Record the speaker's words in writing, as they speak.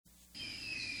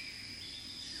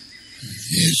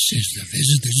This is the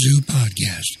Visit the Zoo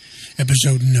podcast,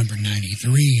 episode number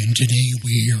 93, and today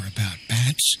we hear about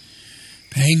bats,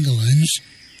 pangolins,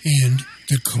 and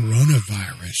the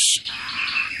coronavirus.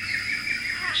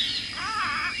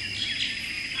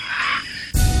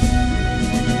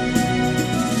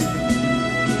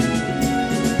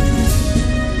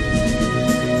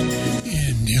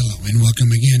 And hello and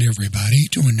welcome again, everybody,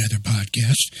 to another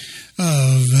podcast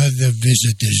of the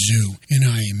Visit the Zoo. And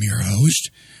I am your host,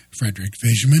 Frederick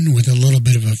Fishman, with a little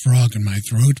bit of a frog in my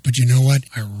throat, but you know what?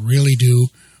 I really do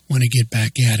want to get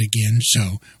back at again,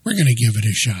 so we're going to give it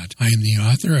a shot. I am the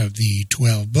author of the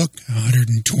 12-book,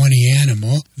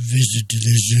 120-animal Visit to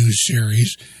the Zoo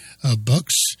series of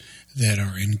books that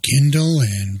are in Kindle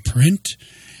and print,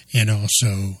 and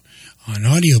also on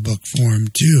audiobook form,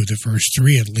 too. The first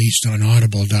three, at least, on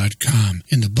Audible.com.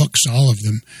 And the books, all of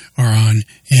them, are on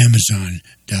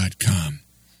Amazon.com.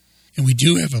 And we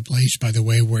do have a place, by the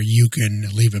way, where you can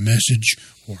leave a message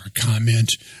or a comment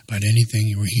about anything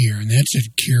you hear, and that's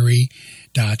at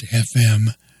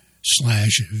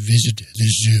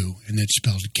Curie.fm/visitthezoo, and that's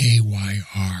spelled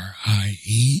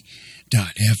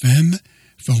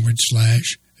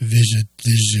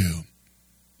KYRIE.fm/visitthezoo.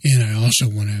 And I also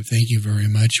want to thank you very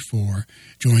much for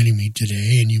joining me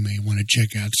today, and you may want to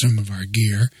check out some of our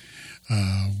gear.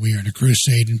 We are in a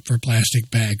crusade for plastic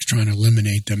bags, trying to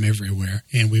eliminate them everywhere.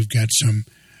 And we've got some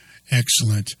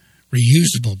excellent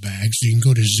reusable bags. You can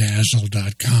go to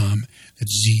Zazzle.com,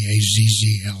 that's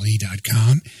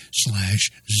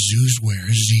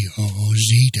ZAZZLE.com/Zoozwear,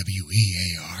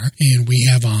 ZOOZWEAR. And we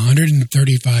have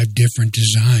 135 different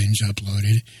designs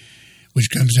uploaded, which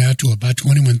comes out to about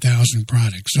 21,000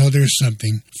 products. So there's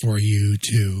something for you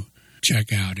to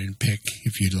check out and pick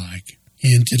if you'd like.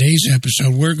 In today's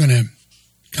episode, we're going to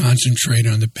concentrate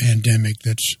on the pandemic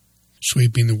that's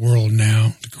sweeping the world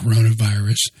now, the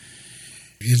coronavirus.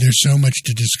 There's so much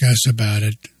to discuss about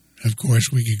it. Of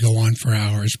course, we could go on for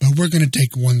hours, but we're going to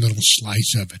take one little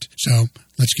slice of it. So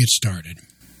let's get started.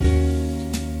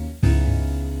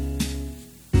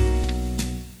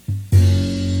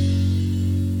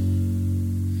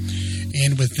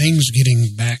 And with things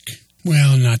getting back,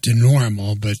 well, not to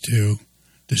normal, but to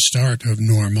the start of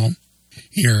normal,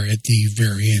 here at the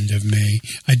very end of May,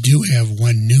 I do have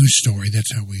one news story.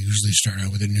 That's how we usually start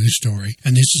out, with a news story.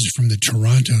 And this is from the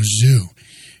Toronto Zoo.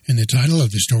 And the title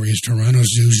of the story is Toronto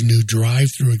Zoo's new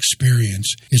drive-through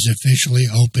experience is officially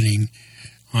opening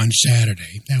on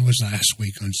Saturday. That was last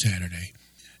week on Saturday.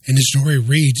 And the story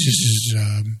reads, this is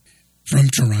from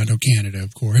Toronto, Canada,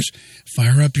 of course.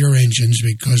 Fire up your engines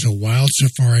because a wild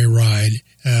safari ride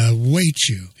awaits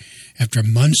you. After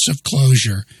months of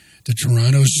closure, the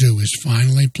Toronto Zoo is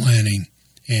finally planning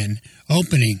an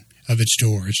opening of its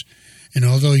doors. And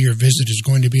although your visit is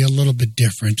going to be a little bit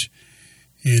different,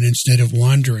 and instead of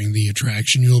wandering the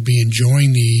attraction, you'll be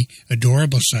enjoying the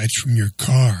adorable sights from your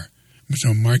car.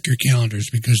 So mark your calendars,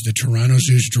 because the Toronto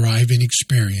Zoo's drive-in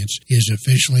experience is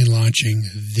officially launching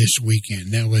this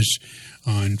weekend. That was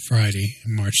on Friday,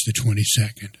 March the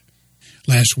 22nd.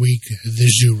 Last week,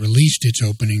 the zoo released its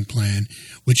opening plan,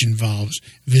 which involves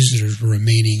visitors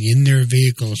remaining in their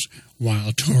vehicles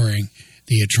while touring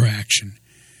the attraction.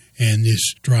 And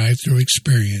this drive-through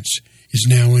experience is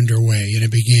now underway, and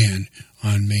it began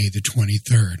on May the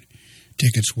 23rd.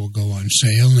 Tickets will go on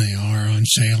sale, and they are on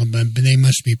sale, but they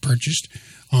must be purchased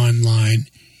online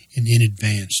and in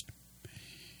advance.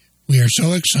 We are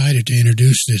so excited to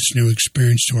introduce this new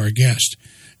experience to our guest,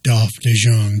 Dolph De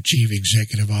Jong, Chief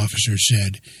Executive Officer,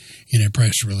 said in a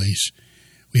press release.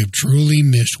 We have truly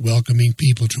missed welcoming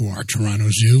people to our Toronto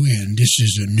Zoo, and this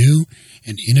is a new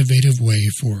and innovative way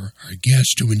for our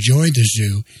guests to enjoy the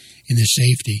zoo in the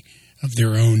safety of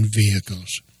their own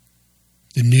vehicles.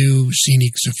 The new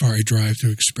scenic safari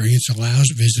drive-thru experience allows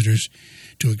visitors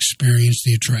to experience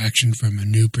the attraction from a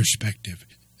new perspective.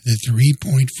 The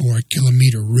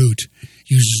 3.4-kilometer route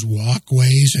uses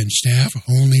walkways and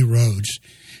staff-only roads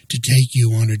to take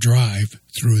you on a drive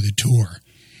through the tour.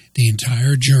 The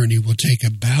entire journey will take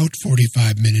about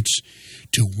 45 minutes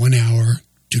to 1 hour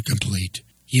to complete.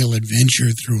 You'll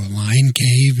adventure through a lion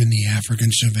cave in the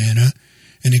African savanna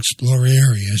and explore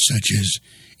areas such as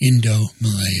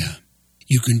Indo-Malaya.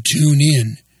 You can tune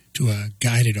in to a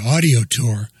guided audio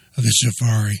tour of the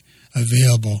safari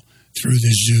available through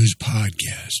the zoo's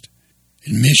podcast.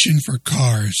 Admission for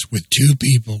cars with 2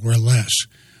 people or less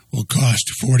will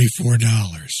cost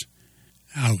 $44.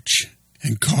 Ouch.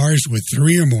 And cars with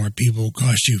 3 or more people will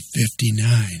cost you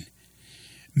 $59.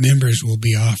 Members will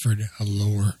be offered a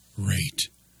lower rate.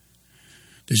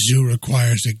 The zoo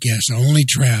requires that guests only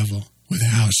travel with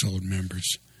household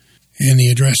members. And the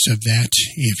address of that,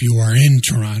 if you are in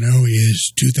Toronto,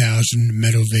 is 2000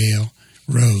 Meadowvale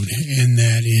Road, and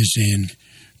that is in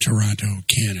Toronto,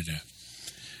 Canada.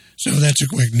 So that's a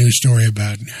quick news story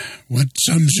about what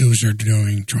some zoos are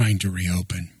doing, trying to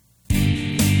reopen.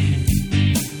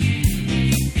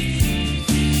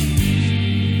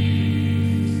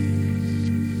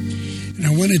 And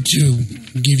I wanted to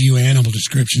give you animal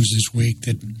descriptions this week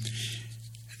that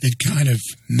kind of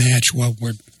match what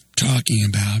we're talking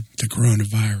about, the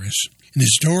coronavirus. And the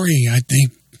story, I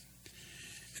think,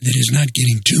 that is not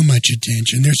getting too much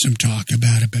attention. There's some talk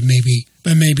about it, but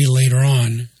maybe later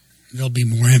on there'll be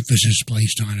more emphasis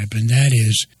placed on it. And that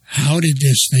is, how did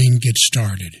this thing get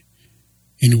started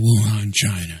in Wuhan,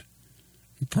 China?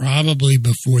 Probably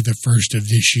before the first of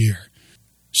this year,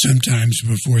 sometimes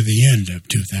before the end of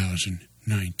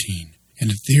 2019. And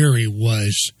the theory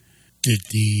was that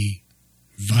the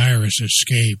virus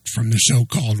escaped from the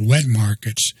so-called wet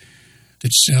markets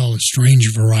that sell a strange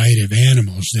variety of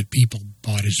animals that people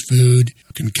bought as food,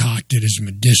 concocted as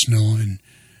medicinal and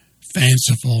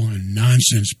fanciful and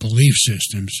nonsense belief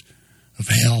systems of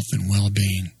health and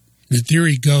well-being. The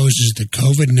theory goes is the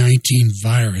COVID-19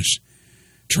 virus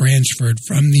transferred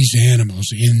from these animals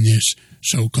in this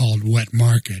so-called wet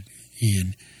market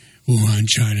in Wuhan,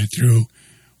 China, through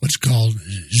what's called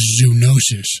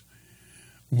zoonosis,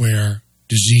 where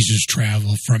diseases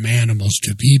travel from animals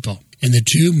to people. And the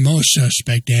two most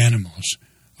suspect animals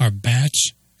are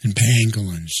bats and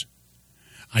pangolins.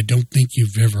 I don't think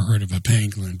you've ever heard of a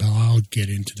pangolin, but I'll get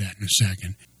into that in a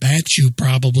second. Bats you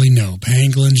probably know.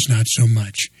 Pangolins, not so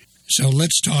much. So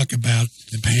let's talk about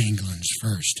the pangolins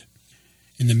first.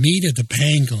 And the meat of the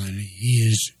pangolin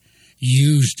is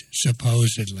used,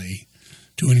 supposedly,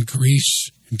 to increase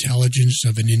intelligence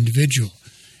of an individual.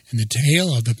 And the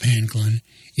tail of the pangolin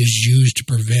is used to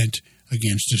prevent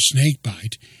against a snake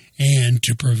bite and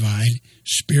to provide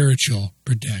spiritual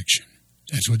protection.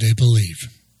 That's what they believe.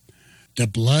 The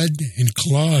blood and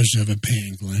claws of a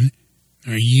pangolin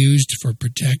are used for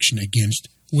protection against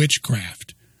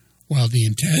witchcraft, while the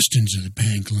intestines of the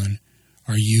pangolin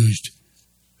are used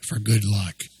for good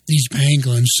luck. These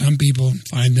pangolins, some people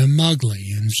find them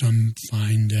ugly, and some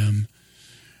find them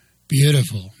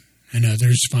beautiful, and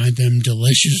others find them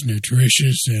delicious,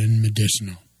 nutritious, and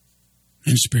medicinal,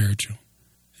 and spiritual.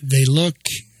 They look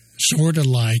sort of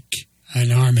like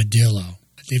an armadillo.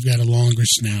 They've got a longer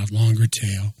snout, longer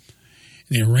tail.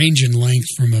 They range in length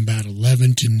from about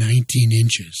 11 to 19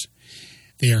 inches.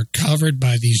 They are covered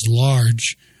by these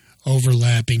large,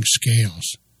 overlapping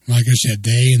scales. Like I said,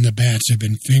 they and the bats have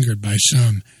been fingered by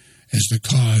some as the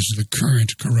cause of the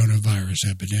current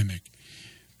coronavirus epidemic.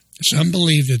 Some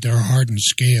believe that their hardened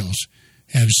scales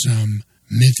have some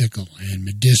mythical and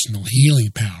medicinal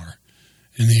healing power,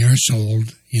 and they are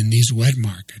sold in these wet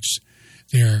markets.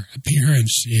 Their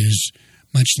appearance is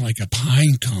much like a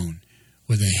pine cone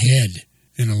with a head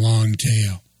and a long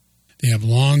tail. They have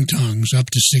long tongues up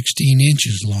to 16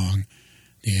 inches long.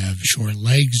 They have short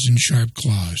legs and sharp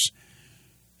claws,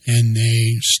 and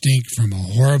they stink from a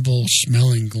horrible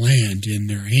smelling gland in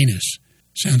their anus.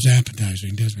 Sounds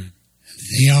appetizing, doesn't it?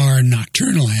 They are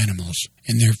nocturnal animals,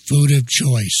 and their food of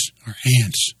choice are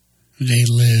ants. They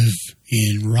live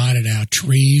in rotted-out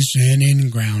trees and in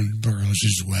ground burrows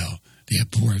as well. They have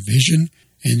poor vision,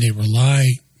 and they rely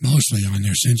mostly on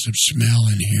their sense of smell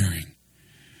and hearing.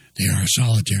 They are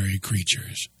solitary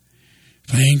creatures.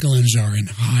 Pangolins are in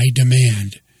high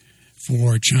demand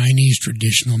for Chinese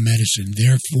traditional medicine.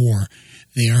 Therefore,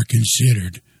 they are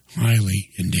considered highly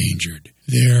endangered.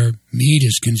 Their meat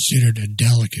is considered a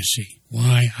delicacy.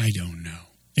 Why, I don't know.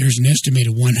 There's an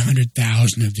estimated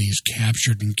 100,000 of these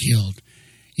captured and killed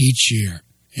each year,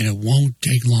 and it won't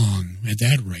take long at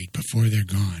that rate before they're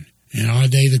gone. And are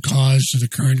they the cause of the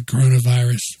current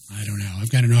coronavirus? I don't know.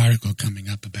 I've got an article coming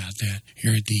up about that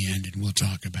here at the end, and we'll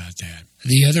talk about that.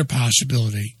 The other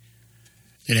possibility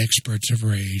that experts have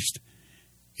raised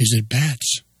is that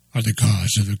bats are the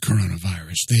cause of the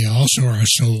coronavirus. They also are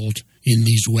sold in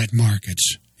these wet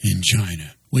markets in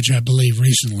China, which I believe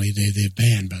recently they've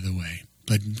banned, by the way.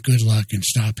 But good luck in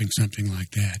stopping something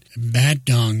like that. Bat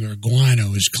dung or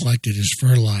guano is collected as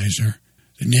fertilizer.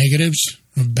 The negatives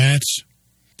of bats: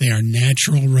 they are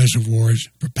natural reservoirs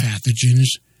for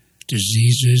pathogens,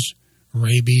 diseases,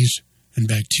 rabies, and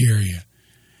bacteria.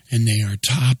 And they are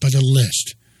top of the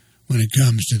list when it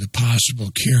comes to the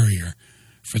possible carrier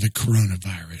for the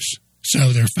coronavirus.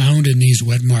 So they're found in these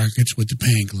wet markets with the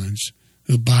pangolins,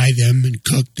 who buy them and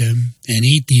cook them and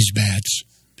eat these bats.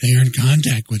 They are in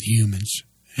contact with humans.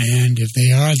 And if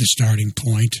they are the starting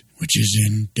point, which is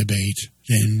in debate,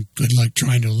 then good luck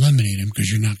trying to eliminate them, because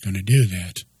you're not going to do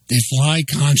that. They fly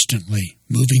constantly,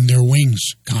 moving their wings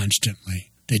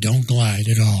constantly. They don't glide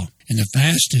at all. And the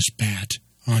fastest bat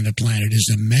on the planet is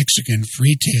the Mexican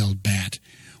free-tailed bat,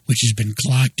 which has been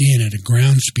clocked in at a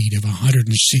ground speed of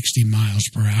 160 miles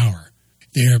per hour.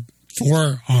 Their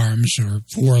forearms or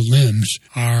forelimbs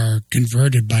are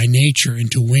converted by nature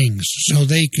into wings so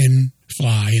they can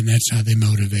fly, and that's how they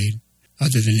motivate,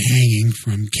 other than hanging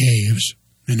from caves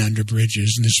and under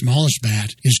bridges. And the smallest bat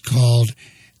is called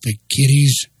the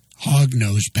Kitti's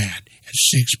hognose bat at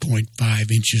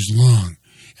 6.5 inches long.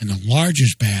 And the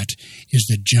largest bat is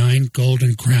the giant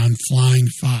golden-crowned flying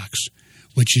fox,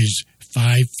 which is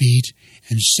 5 feet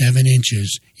and 7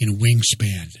 inches in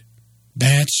wingspan.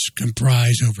 Bats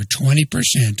comprise over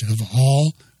 20% of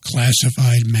all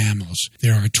classified mammals.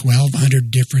 There are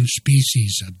 1,200 different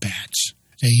species of bats.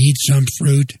 They eat some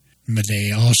fruit, but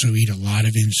they also eat a lot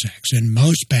of insects. And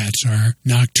most bats are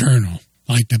nocturnal,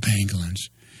 like the pangolins.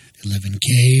 They live in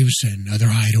caves and other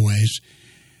hideaways,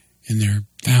 and they're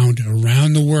found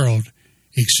around the world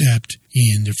except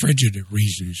in the frigid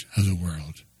regions of the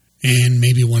world. And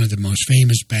maybe one of the most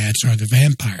famous bats are the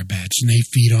vampire bats, and they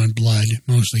feed on blood,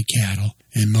 mostly cattle,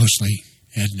 and mostly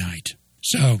at night.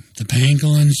 So, the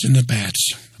pangolins and the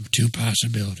bats, two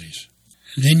possibilities.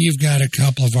 And then you've got a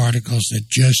couple of articles that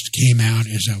just came out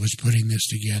as I was putting this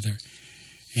together.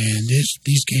 And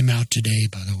these came out today,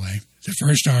 by the way. The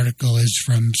first article is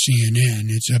from CNN.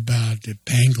 It's about the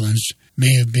pangolins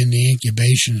may have been the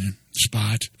incubation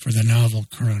spot for the novel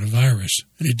coronavirus.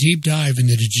 And a deep dive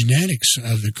into the genetics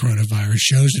of the coronavirus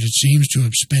shows that it seems to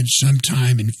have spent some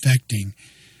time infecting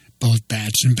both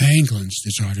bats and pangolins,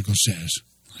 this article says.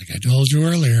 Like I told you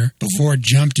earlier, before it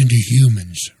jumped into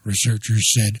humans,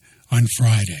 researchers said on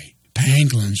Friday.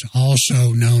 Pangolins,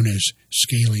 also known as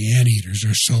scaly anteaters,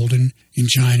 are sold in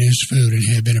China as food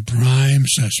and have been a prime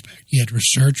suspect. Yet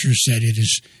researchers said it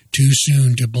is too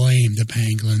soon to blame the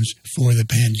pangolins for the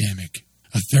pandemic.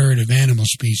 A third of animal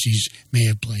species may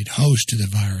have played host to the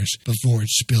virus before it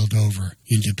spilled over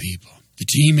into people. The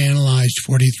team analyzed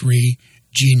 43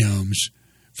 genomes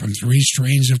from 3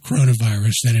 strains of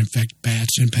coronavirus that infect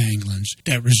bats and pangolins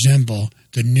that resemble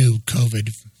the new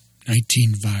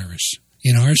COVID-19 virus.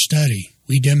 In our study,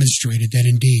 we demonstrated that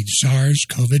indeed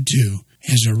SARS-CoV-2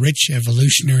 has a rich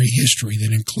evolutionary history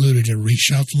that included a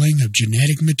reshuffling of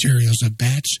genetic materials of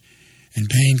bats and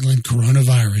pangolin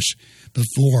coronavirus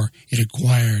before it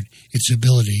acquired its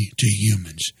ability to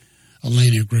humans.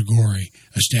 Elena Grigori,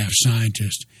 a staff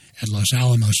scientist at Los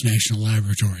Alamos National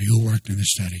Laboratory who worked in the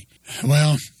study.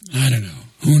 Well, I don't know.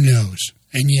 Who knows?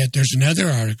 And yet there's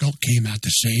another article came out the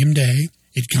same day.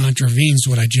 It contravenes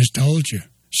what I just told you.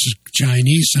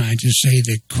 Chinese scientists say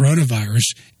the coronavirus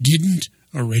didn't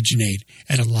originate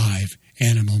at a live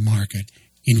animal market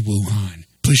in Wuhan,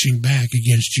 pushing back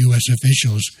against U.S.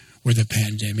 officials where the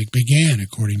pandemic began,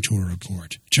 according to a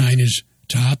report. China's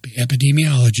top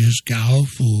epidemiologist Gao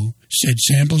Fu said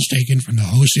samples taken from the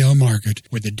wholesale market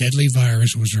where the deadly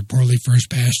virus was reportedly first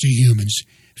passed to humans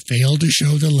failed to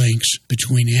show the links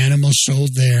between animals sold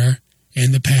there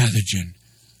and the pathogen,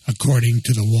 according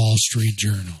to the Wall Street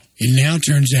Journal. It now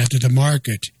turns out that the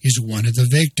market is one of the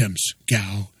victims,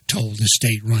 Gao told the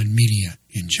state-run media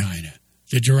in China.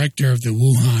 The director of the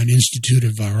Wuhan Institute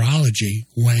of Virology,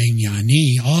 Wang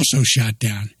Yanyi, also shot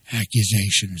down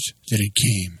accusations that it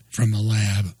came from a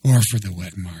lab or for the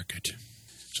wet market.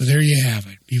 So there you have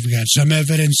it. You've got some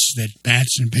evidence that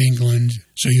bats and pangolins,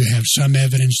 so you have some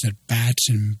evidence that bats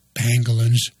and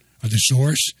pangolins are the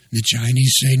source. The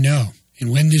Chinese say no. And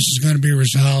when this is going to be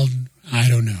resolved, I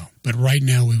don't know. But right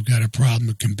now we've got a problem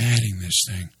of combating this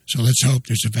thing. So let's hope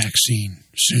there's a vaccine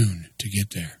soon to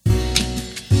get there.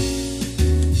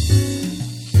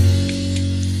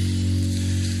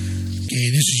 Okay,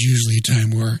 this is usually a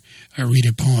time where I read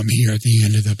a poem here at the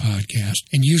end of the podcast.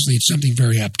 And usually it's something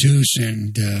very obtuse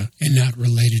and not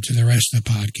related to the rest of the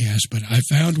podcast. But I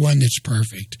found one that's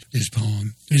perfect, this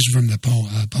poem. This is from the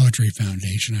Poetry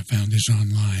Foundation. I found this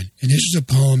online. And this is a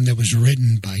poem that was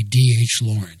written by D.H.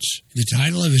 Lawrence. The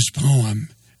title of his poem,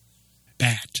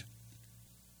 Bat.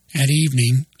 At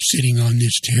evening, sitting on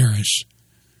this terrace,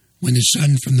 when the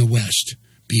sun from the west,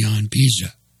 beyond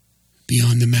Pisa,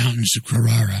 beyond the mountains of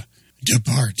Carrara,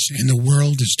 departs, and the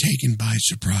world is taken by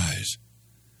surprise.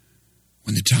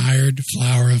 When the tired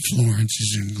flower of Florence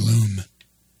is in gloom,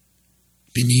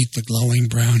 beneath the glowing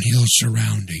brown hills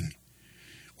surrounding,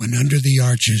 when under the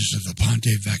arches of the Ponte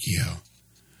Vecchio,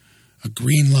 a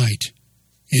green light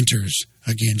enters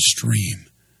against stream,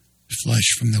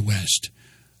 flush from the west,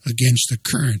 against the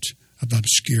current of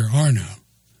obscure Arno.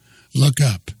 Look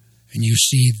up, and you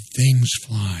see things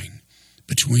flying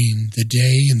between the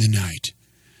day and the night,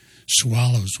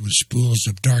 swallows with spools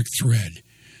of dark thread,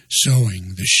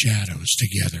 sewing the shadows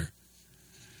together.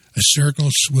 A circle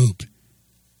swoop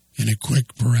and a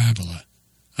quick parabola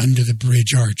under the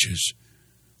bridge arches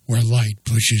where light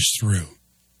pushes through.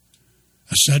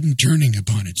 A sudden turning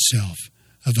upon itself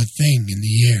of a thing in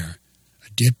the air, a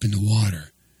dip in the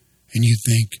water, and you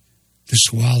think, the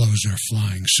swallows are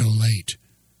flying so late.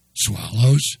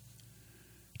 Swallows?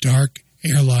 Dark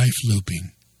air life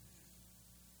looping,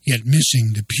 yet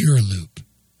missing the pure loop,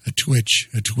 a twitch,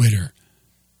 a twitter,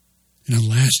 an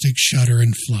elastic shudder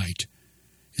in flight,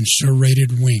 and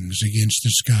serrated wings against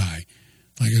the sky,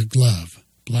 like a glove,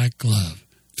 black glove,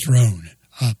 thrown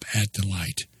up at the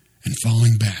light and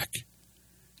falling back.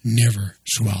 Never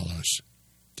swallows.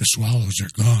 The swallows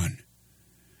are gone.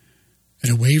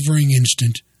 At a wavering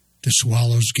instant, the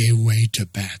swallows gave way to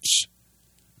bats.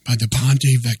 By the Ponte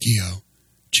Vecchio,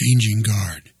 changing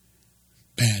guard.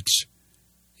 Bats,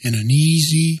 an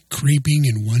uneasy creeping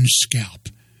in one's scalp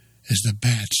as the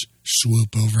bats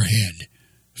swoop overhead,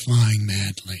 flying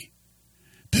madly.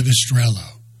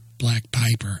 Pipistrello, black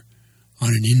piper, on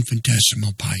an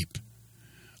infinitesimal pipe.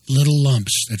 Little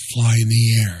lumps that fly in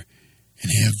the air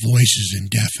and have voices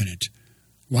indefinite,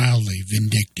 wildly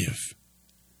vindictive.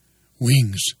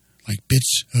 Wings like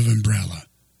bits of umbrella,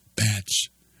 bats.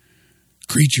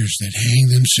 Creatures that hang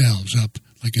themselves up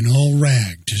like an old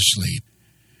rag to sleep,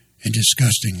 and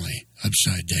disgustingly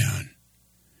upside down.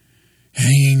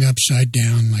 Hanging upside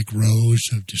down like rows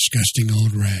of disgusting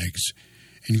old rags,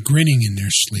 and grinning in their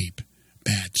sleep,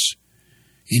 bats.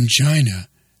 In China,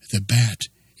 the bat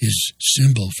is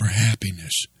symbol for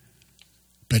happiness,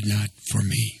 but not for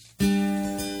me.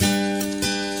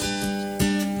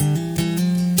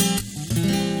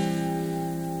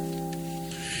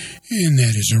 And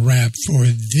that is a wrap for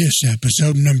this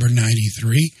episode, number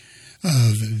 93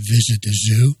 of Visit the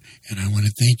Zoo. And I want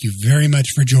to thank you very much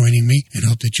for joining me and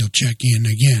hope that you'll check in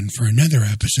again for another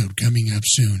episode coming up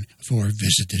soon for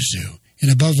Visit the Zoo.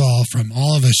 And above all, from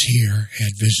all of us here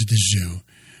at Visit the Zoo,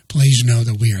 please know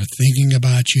that we are thinking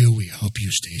about you. We hope you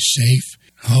stay safe.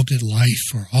 I hope that life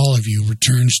for all of you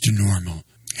returns to normal.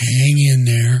 Hang in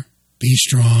there. Be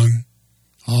strong.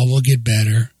 All will get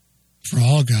better for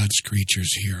all God's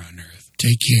creatures here on earth.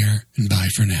 Take care and bye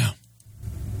for now.